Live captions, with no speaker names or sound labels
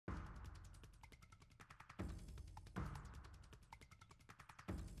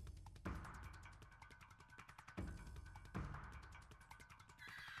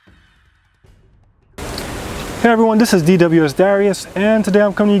Hey everyone, this is DWS Darius, and today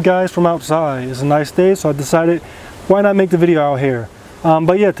I'm coming to you guys from outside. It's a nice day, so I decided why not make the video out here.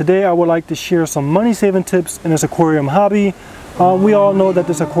 But yeah, today I would like to share some money saving tips in this aquarium hobby. We all know that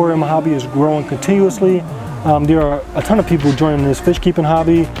this aquarium hobby is growing continuously. There are a ton of people joining this fish keeping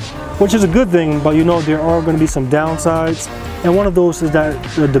hobby, which is a good thing, but you know there are going to be some downsides. And one of those is that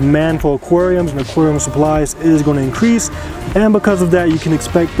the demand for aquariums and aquarium supplies is going to increase, and because of that you can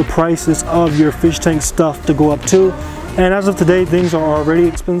expect the prices of your fish tank stuff to go up too. And as of today, things are already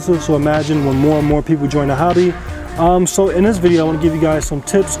expensive, so imagine when more and more people join the hobby. So in this video I want to give you guys some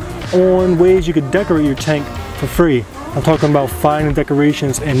tips on ways you could decorate your tank for free. I'm talking about finding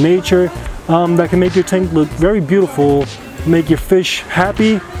decorations in nature that can make your tank look very beautiful, make your fish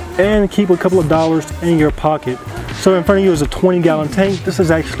happy, and keep a couple of dollars in your pocket. So in front of you is a 20-gallon tank. This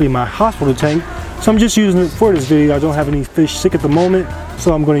is actually my hospital tank, so I'm just using it for this video. I don't have any fish sick at the moment,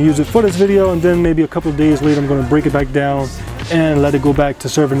 so I'm going to use it for this video, and then maybe a couple of days later I'm going to break it back down and let it go back to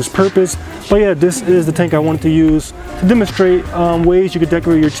serving its purpose. But yeah, this is the tank I wanted to use to demonstrate ways you could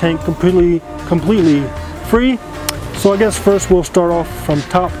decorate your tank completely free. So I guess first we'll start off from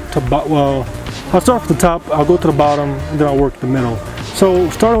top to bottom. Well, I'll start from the top, I'll go to the bottom, and then I'll work the middle. So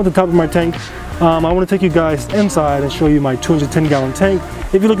starting with the top of my tank, I want to take you guys inside and show you my 210-gallon tank.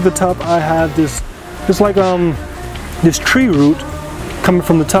 If you look at the top, I have this tree root coming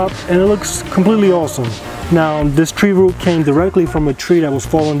from the top, and it looks completely awesome. Now this tree root came directly from a tree that was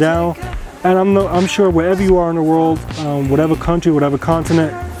falling down, and I'm sure wherever you are in the world, whatever country, whatever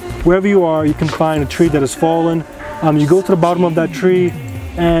continent, wherever you are, you can find a tree that has fallen. You go to the bottom of that tree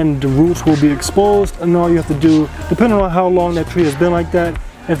and the roots will be exposed, and all you have to do, depending on how long that tree has been like that,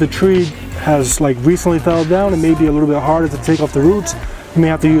 if the tree has like recently fell down, it may be a little bit harder to take off the roots. You may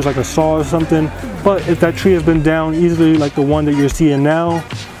have to use like a saw or something. But if that tree has been down easily, like the one that you're seeing now,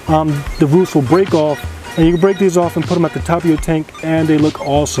 the roots will break off, and you can break these off and put them at the top of your tank, and they look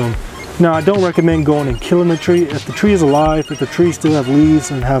awesome. Now I don't recommend going and killing the tree. If the tree is alive, if the tree still have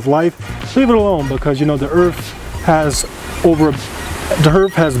leaves and have life, leave it alone, because you know the earth has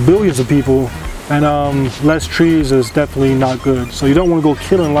billions of people, and less trees is definitely not good. So you don't want to go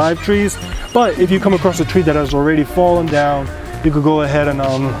killing live trees. But if you come across a tree that has already fallen down, you could go ahead and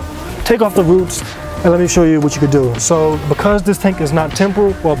take off the roots, and let me show you what you could do. So because this tank is not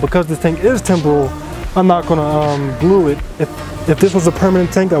temporal, well, because this tank is temporal, I'm not going to glue it. If this was a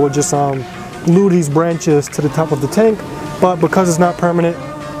permanent tank, I would just glue these branches to the top of the tank. But because it's not permanent,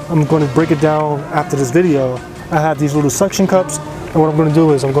 I'm going to break it down after this video. I have these little suction cups, and what I'm going to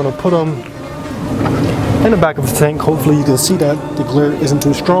do is I'm going to put them in the back of the tank. Hopefully you can see that the glare isn't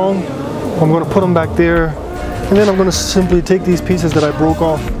too strong. I'm going to put them back there, and then I'm going to simply take these pieces that I broke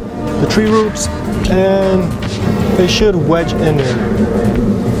off the tree roots, and they should wedge in there.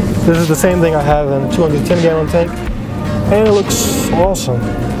 This is the same thing I have in a 210-gallon tank, and it looks awesome.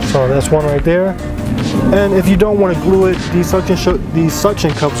 So that's one right there. And if you don't want to glue it, these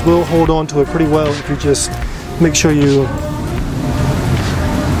suction cups will hold on to it pretty well if you just make sure you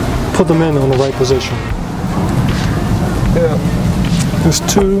put them in on the right position. Yeah, there's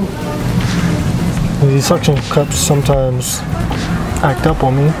two. These suction cups sometimes act up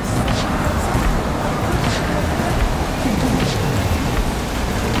on me.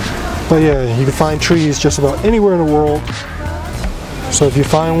 But yeah, you can find trees just about anywhere in the world. So if you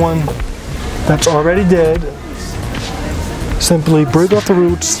find one that's already dead, simply break off the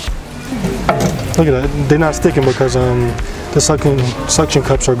roots. Look at that, they're not sticking because the suction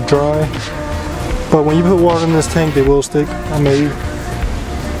cups are dry. But when you put water in this tank, they will stick.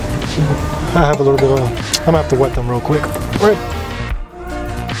 I have a little bit of, I'm gonna have to wet them real quick. Right.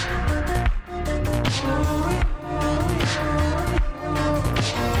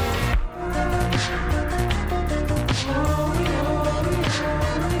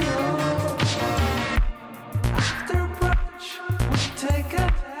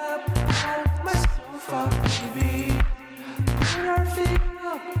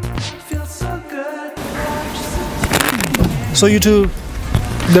 So YouTube,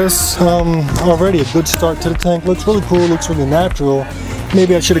 that's already a good start to the tank. Looks really cool, looks really natural.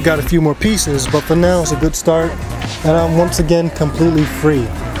 Maybe I should have got a few more pieces, but for now it's a good start. And I'm once again completely free.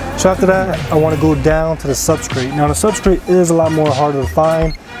 So after that, I want to go down to the substrate. Now the substrate is a lot more harder to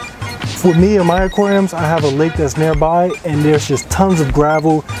find. For me and my aquariums, I have a lake that's nearby, and there's just tons of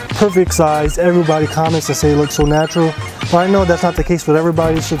gravel, perfect size. Everybody comments and say it looks so natural. But I know that's not the case with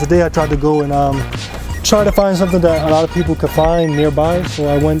everybody, so today I tried to go and try to find something that a lot of people could find nearby. So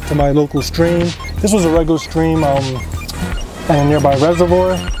I went to my local stream. This was a regular stream and a nearby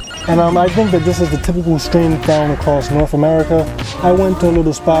reservoir. And I think that this is the typical stream found across North America. I went to a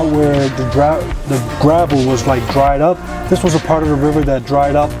little spot where the gravel was like dried up. This was a part of the river that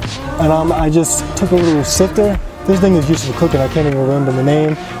dried up. And I just took a little sifter. This thing is used for cooking, I can't even remember the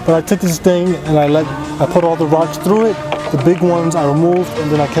name. But I took this thing and I put all the rocks through it. The big ones I removed, and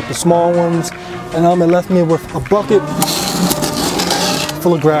then I kept the small ones. And it left me with a bucket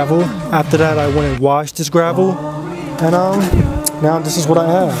full of gravel. After that, I went and washed this gravel. And now this is what I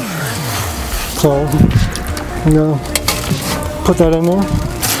have. So I'm gonna put that in there.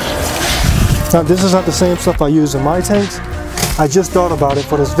 Now this is not the same stuff I use in my tanks. I just thought about it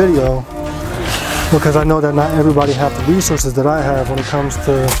for this video because I know that not everybody have the resources that I have when it comes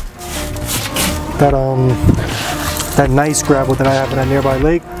to that nice gravel that I have in a nearby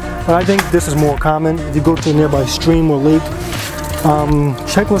lake. But I think this is more common. If you go to a nearby stream or lake,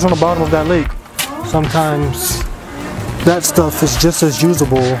 check what's on the bottom of that lake. Sometimes that stuff is just as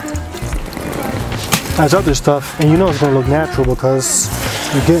usable as other stuff, and you know it's going to look natural because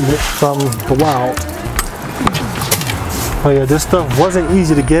you're getting it from the wild. Oh yeah, this stuff wasn't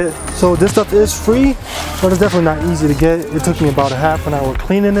easy to get. So this stuff is free, but it's definitely not easy to get. It took me about a half an hour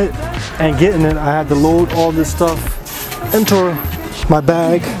cleaning it and getting it. I had to load all this stuff into my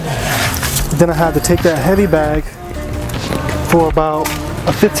bag. Then I had to take that heavy bag for about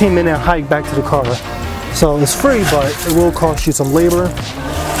a 15-minute hike back to the car. So it's free, but it will cost you some labor.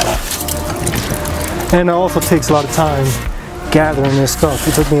 And it also takes a lot of time gathering this stuff.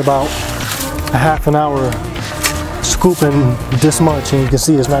 It took me about a half an hour scooping this much, and you can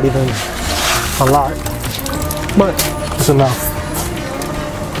see it's not even a lot, but it's enough.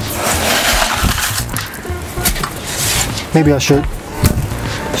 Maybe I should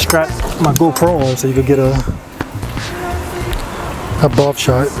strap my GoPro on so you could get a above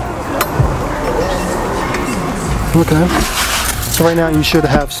shot. Okay, so right now you should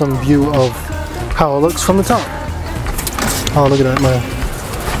have some view of how it looks from the top. Oh, look at that, man.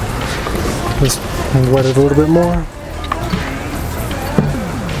 Just wet it a little bit more.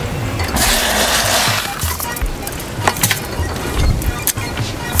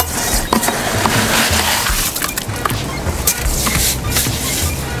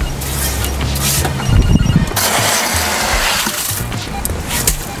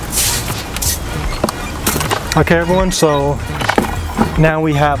 Okay everyone, so now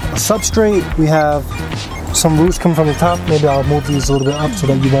we have a substrate, we have some roots coming from the top. Maybe I'll move these a little bit up so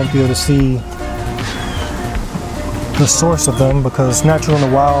that you won't be able to see the source of them, because natural in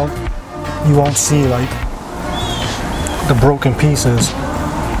the wild you won't see like the broken pieces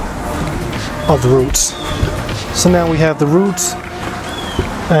of the roots. So now we have the roots,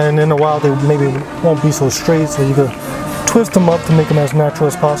 and in the wild they maybe won't be so straight, so you can twist them up to make them as natural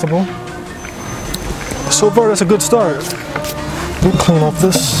as possible. So far that's a good start. We'll clean up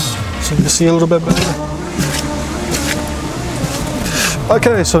this so you can see a little bit better.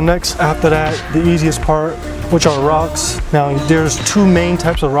 Okay, so next after that, the easiest part, which are rocks. Now there's two main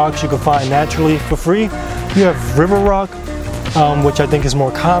types of rocks you can find naturally for free. You have river rock, which I think is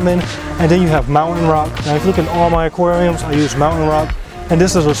more common, and then you have mountain rock. Now if you look at all my aquariums, I use mountain rock, and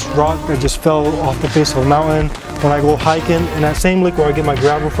this is a rock that just fell off the face of a mountain. When I go hiking, in that same lake where I get my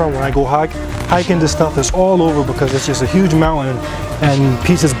gravel from, when I go hiking, this stuff is all over because it's just a huge mountain and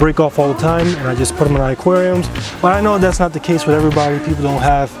pieces break off all the time, and I just put them in my aquariums. But I know that's not the case with everybody. People don't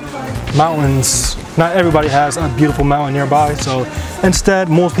have mountains. Not everybody has a beautiful mountain nearby, so instead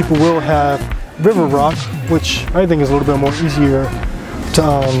most people will have river rock, which I think is a little bit more easier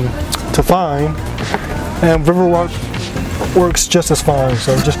to find, and river rock works just as fine.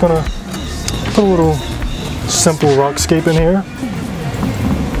 So I'm just gonna put a little simple rockscape in here.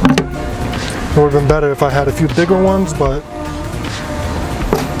 It would have been better if I had a few bigger ones, but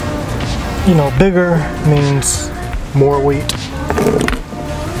you know, bigger means more weight.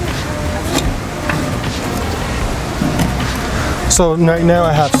 So right now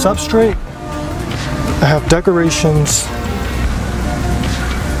I have substrate, I have decorations,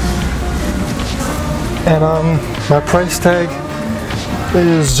 and my price tag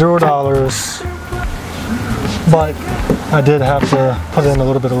is $0, but I did have to put in a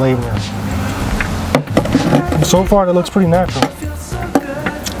little bit of labor. And so far it looks pretty natural,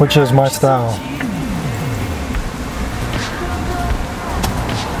 which is my style.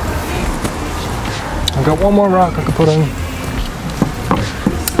 I've got one more rock I could put in.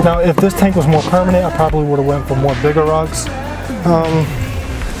 Now if this tank was more permanent, I probably would have went for more bigger rocks.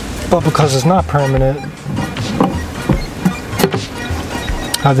 But because it's not permanent,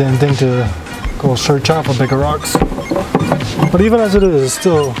 I didn't think to go search out for bigger rocks. But even as it is, it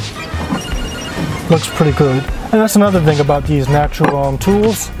still looks pretty good. And that's another thing about these natural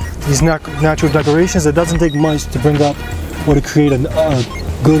tools. these natural decorations. It doesn't take much to bring up or to create a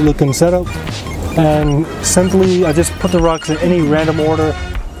good looking setup. And simply I just put the rocks in any random order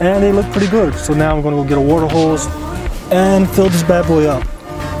and they look pretty good. So now I'm going to go get a water hose and fill this bad boy up.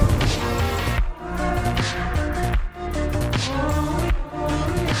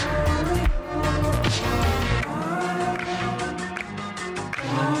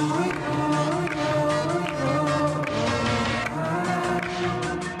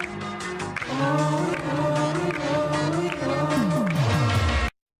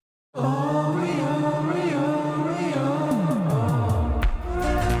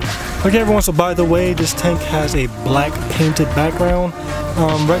 Okay everyone, so by the way, this tank has a black painted background.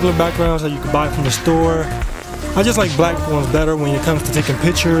 Regular backgrounds that you can buy from the store. I just like black ones better when it comes to taking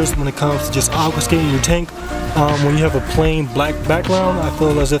pictures, when it comes to just aquascaping your tank. When you have a plain black background, I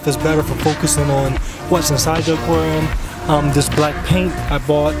feel as if it's better for focusing on what's inside the aquarium. This black paint I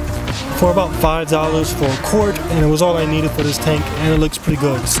bought for about $5 for a quart, and it was all I needed for this tank, and it looks pretty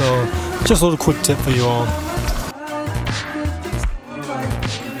good. So just a little quick tip for you all.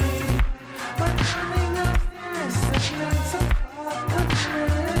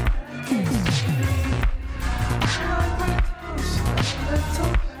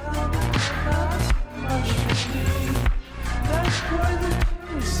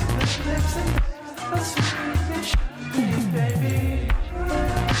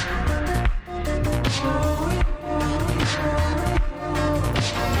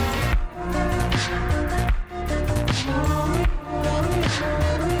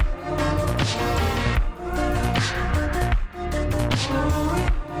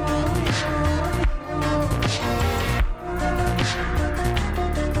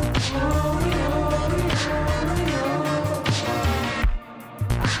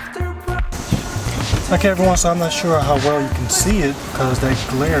 Okay everyone, so I'm not sure how well you can see it because that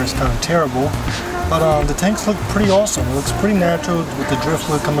glare is kind of terrible, but the tanks look pretty awesome. It looks pretty natural with the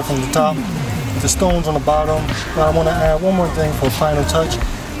driftwood coming from the top, with the stones on the bottom. But I want to add one more thing for a final touch,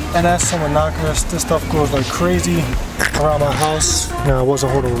 and that's some inoculus. This stuff grows like crazy around my house. Now I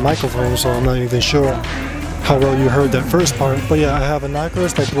wasn't holding a microphone, so I'm not even sure how well you heard that first part, but yeah, I have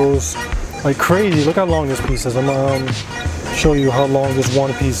inoculus that grows like crazy. Look how long this piece is. I'm gonna show you how long this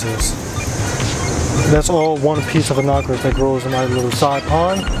one piece is. That's all one piece of inoculus that grows in my little side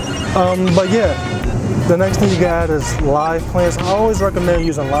pond. But yeah, the next thing you can add is live plants. I always recommend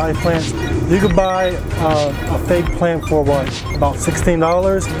using live plants. You could buy a fake plant for what, about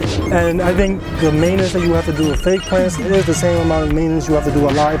 $16, and I think the maintenance that you have to do with fake plants is the same amount of maintenance you have to do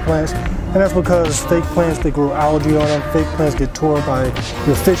with live plants. And that's because fake plants, they grow algae on them. Fake plants get torn by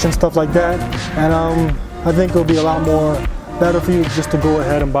your fish and stuff like that. And I think it'll be a lot more better for you just to go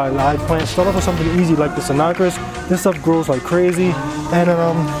ahead and buy live plants. Start off with something easy like this inoculus. This stuff grows like crazy, and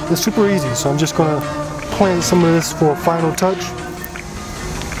it's super easy. So I'm just gonna plant some of this for a final touch.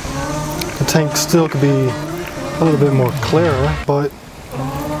 The tank still could be a little bit more clearer, but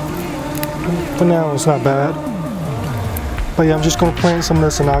for now it's not bad. But yeah, I'm just gonna plant some of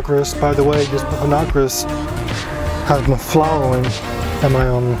this inoculus. By the way, this inoculus has been flowering in my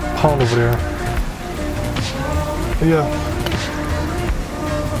pond over there. But yeah.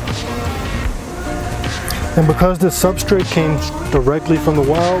 And because this substrate came directly from the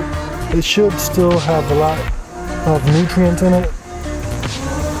wild, it should still have a lot of nutrients in it,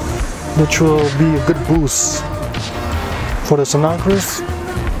 which will be a good boost for this inoculus.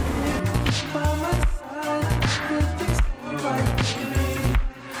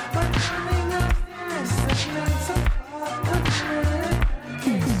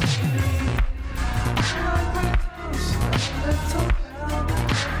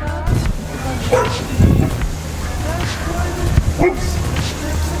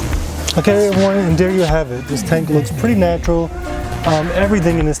 Okay everyone, and there you have it. This tank looks pretty natural.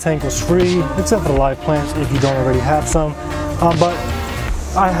 Everything in this tank was free, except for the live plants if you don't already have some. But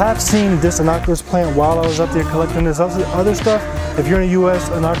I have seen this inoculus plant while I was up there collecting this other stuff. If you're in the US,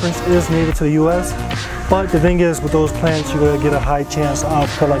 inoculus is native to the US. But the thing is, with those plants, you're going to get a high chance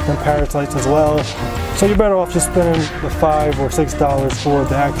of collecting parasites as well. So you're better off just spending the $5 or $6 for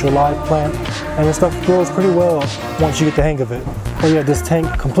the actual live plant. And this stuff grows pretty well once you get the hang of it. But yeah, this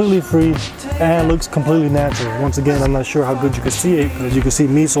tank completely free and looks completely natural. Once again, I'm not sure how good you can see it because you can see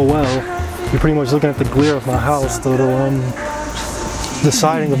me so well. You're pretty much looking at the glare of my house, the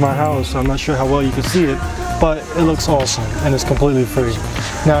siding of my house. I'm not sure how well you can see it, but it looks awesome and it's completely free.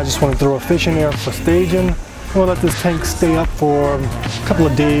 Now I just want to throw a fish in there for staging. We'll let this tank stay up for a couple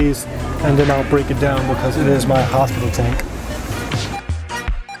of days and then I'll break it down because it is my hospital tank.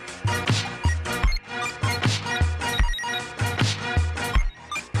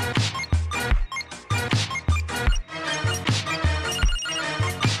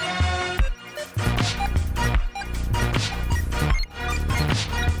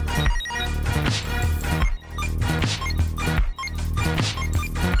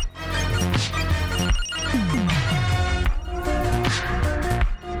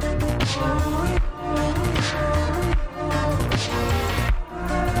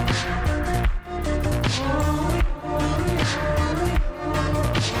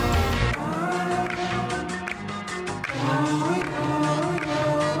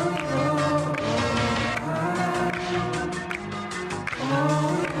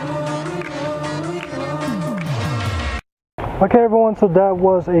 Okay everyone, so that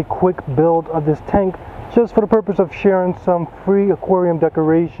was a quick build of this tank, just for the purpose of sharing some free aquarium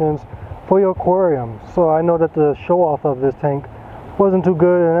decorations for your aquarium. So I know that the show off of this tank wasn't too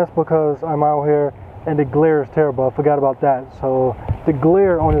good, and that's because I'm out here and the glare is terrible. I forgot about that. So the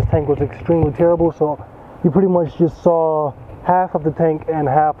glare on this tank was extremely terrible, so you pretty much just saw half of the tank and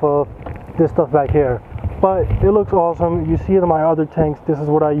half of this stuff back here. But it looks awesome. You see it in my other tanks. This is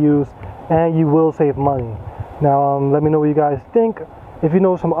what I use, and you will save money. Now let me know what you guys think. If you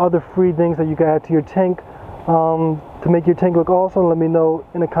know some other free things that you can add to your tank to make your tank look awesome, let me know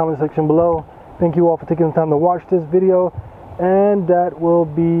in the comment section below. Thank you all for taking the time to watch this video, and that will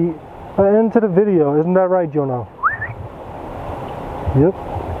be an end to the video. Isn't that right, Jonah? Yep.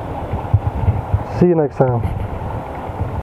 See you next time.